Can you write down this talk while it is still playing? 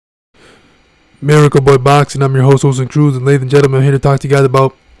Miracle Boy Boxing. I'm your host, Olsen Cruz, and ladies and gentlemen, I'm here to talk to you guys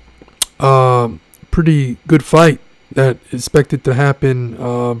about pretty good fight that is expected to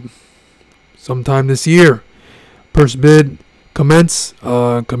happen sometime this year. Purse bid commence.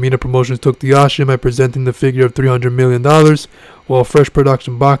 Kamina Promotions took the Ashim by presenting the figure of $300 million, while Fresh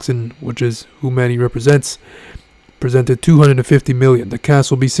Production Boxing, which is who Manny represents, presented $250 million. The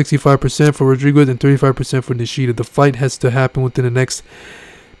cast will be 65% for Rodriguez and 35% for Nishida. The fight has to happen within the next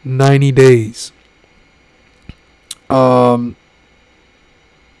 90 days. All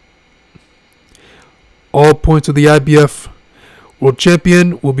points of the IBF world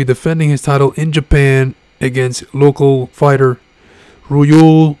champion will be defending his title in Japan against local fighter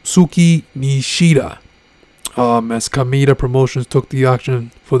Ryosuke Nishida, as Kamina Promotions took the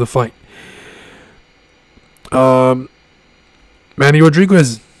action for the fight. Manny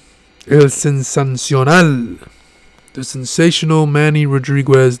Rodriguez, el sensacional, the sensational Manny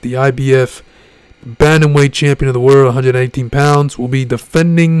Rodriguez, the IBF bantamweight champion of the world, 118 pounds, will be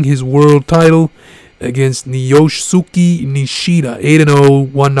defending his world title against Ryosuke Nishida,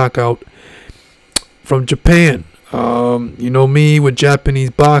 8-0, one knockout, from Japan. You know me with Japanese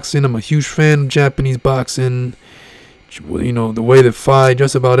boxing. I'm a huge fan of Japanese boxing. You know, the way they fight,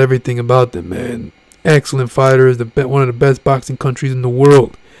 just about everything about them, man. Excellent fighters, one of the best boxing countries in the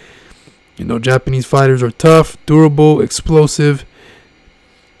world. You know, Japanese fighters are tough, durable, explosive.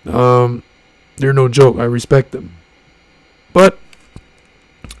 They're no joke. I respect them. But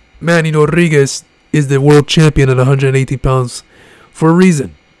Manny Rodriguez is the world champion at 180 pounds for a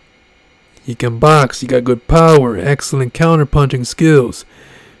reason. He can box. He got good power, excellent counter-punching skills,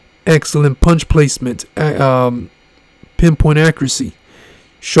 excellent punch placement, pinpoint accuracy,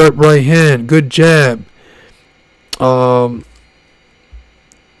 sharp right hand, good jab.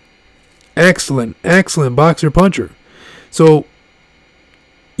 Excellent boxer puncher. So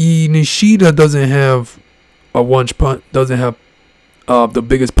Nishida doesn't have a doesn't have the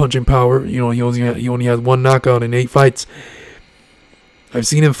biggest punching power. You know, he only has one knockout in 8 fights. I've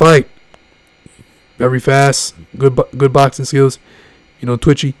seen him fight. Very fast, good boxing skills. You know,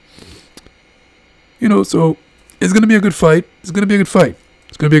 twitchy. You know, so it's gonna be a good fight. It's gonna be a good fight.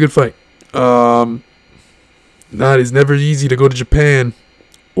 It's never easy to go to Japan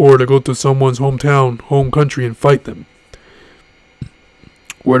or to go to someone's home country and fight them.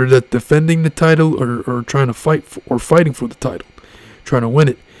 Whether that's defending the title or trying to fight or fighting for the title, trying to win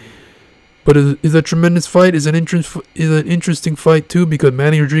it. But it's a tremendous fight. Is an interesting fight too, because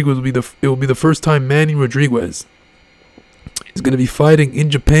Manny Rodriguez will be the first time Manny Rodriguez is going to be fighting in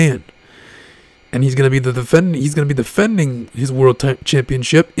Japan, and he's going to be defending his world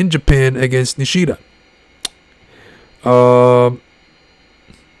championship in Japan against Nishida.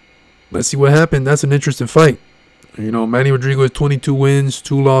 Let's see what happened. That's an interesting fight. You know, Manny Rodriguez 22 wins,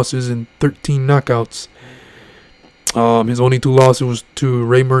 2 losses, and 13 knockouts. His only 2 losses was to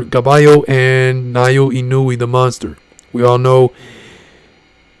Raymer Gaballo and Naoya Inoue, the monster. We all know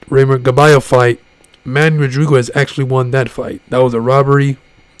Raymer Gaballo fight. Manny Rodriguez actually won that fight. That was a robbery.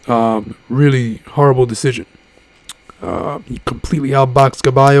 Really horrible decision. He completely outboxed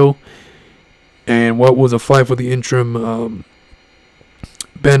Gaballo. And what was a fight for the interim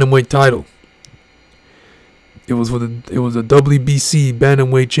bantamweight title. It was a WBC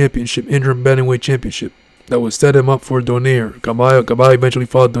bantamweight championship, interim bantamweight championship, that would set him up for Donaire. Gaballo eventually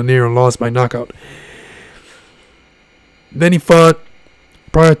fought Donaire and lost by knockout. Then prior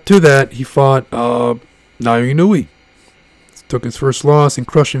to that, he fought Naoya Inoue. Took his first loss in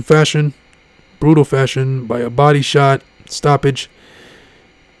crushing fashion, brutal fashion, by a body shot, stoppage.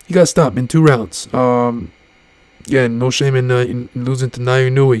 He got stopped in 2 rounds. Again, no shame in losing to Naoya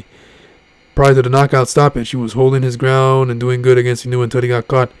Inoue. Prior to the knockout stoppage, he was holding his ground and doing good against Inoue until he got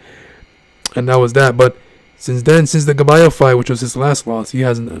caught. And that was that. But since then, since the Gaballo fight, which was his last loss,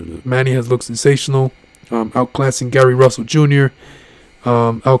 Manny has looked sensational, outclassing Gary Russell Jr.,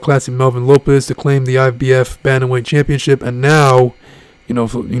 outclassing Melvin Lopez to claim the IBF bantamweight championship, and now,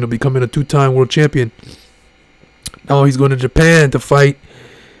 becoming a 2-time world champion. Now he's going to Japan to fight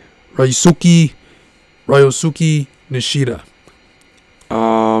Ryosuke Nishida.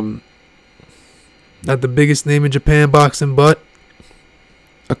 Not the biggest name in Japan boxing, but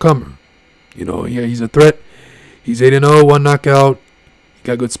a comer. You know, yeah, he's a threat. He's 8-0, 1 knockout. He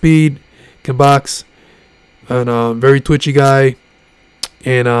got good speed, can box, and very twitchy guy.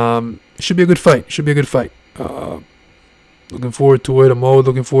 And should be a good fight. Looking forward to it. I'm always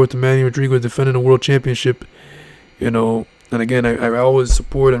looking forward to Manny Rodriguez defending the world championship. You know, and again, I always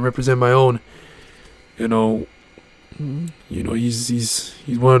support and represent my own. He's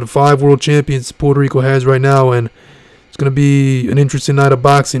one of the 5 world champions Puerto Rico has right now, and it's gonna be an interesting night of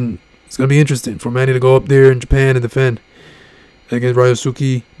boxing. It's going to be interesting for Manny to go up there in Japan and defend against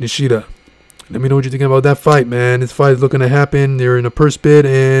Ryosuke Nishida. Let me know what you're thinking about that fight, man. This fight is looking to happen. They're in a purse bid,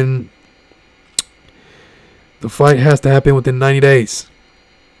 and the fight has to happen within 90 days,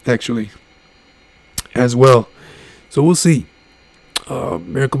 actually, as well. So we'll see.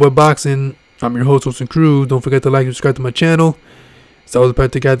 Miracle Boy Boxing. I'm your host, Wilson Cruz. Don't forget to like and subscribe to my channel. It's always a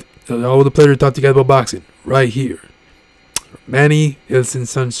pleasure to talk together about boxing right here. Manny El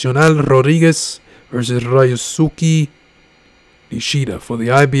Sensacional Rodriguez versus Ryosuke Nishida for the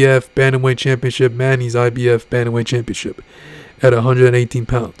IBF Bantamweight Championship. Manny's IBF Bantamweight Championship at 118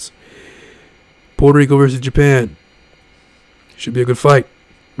 pounds. Puerto Rico versus Japan. Should be a good fight.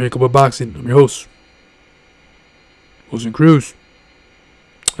 Miracle Boy Boxing. I'm your host, Wilson Cruz.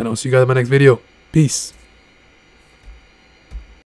 And I'll see you guys in my next video. Peace.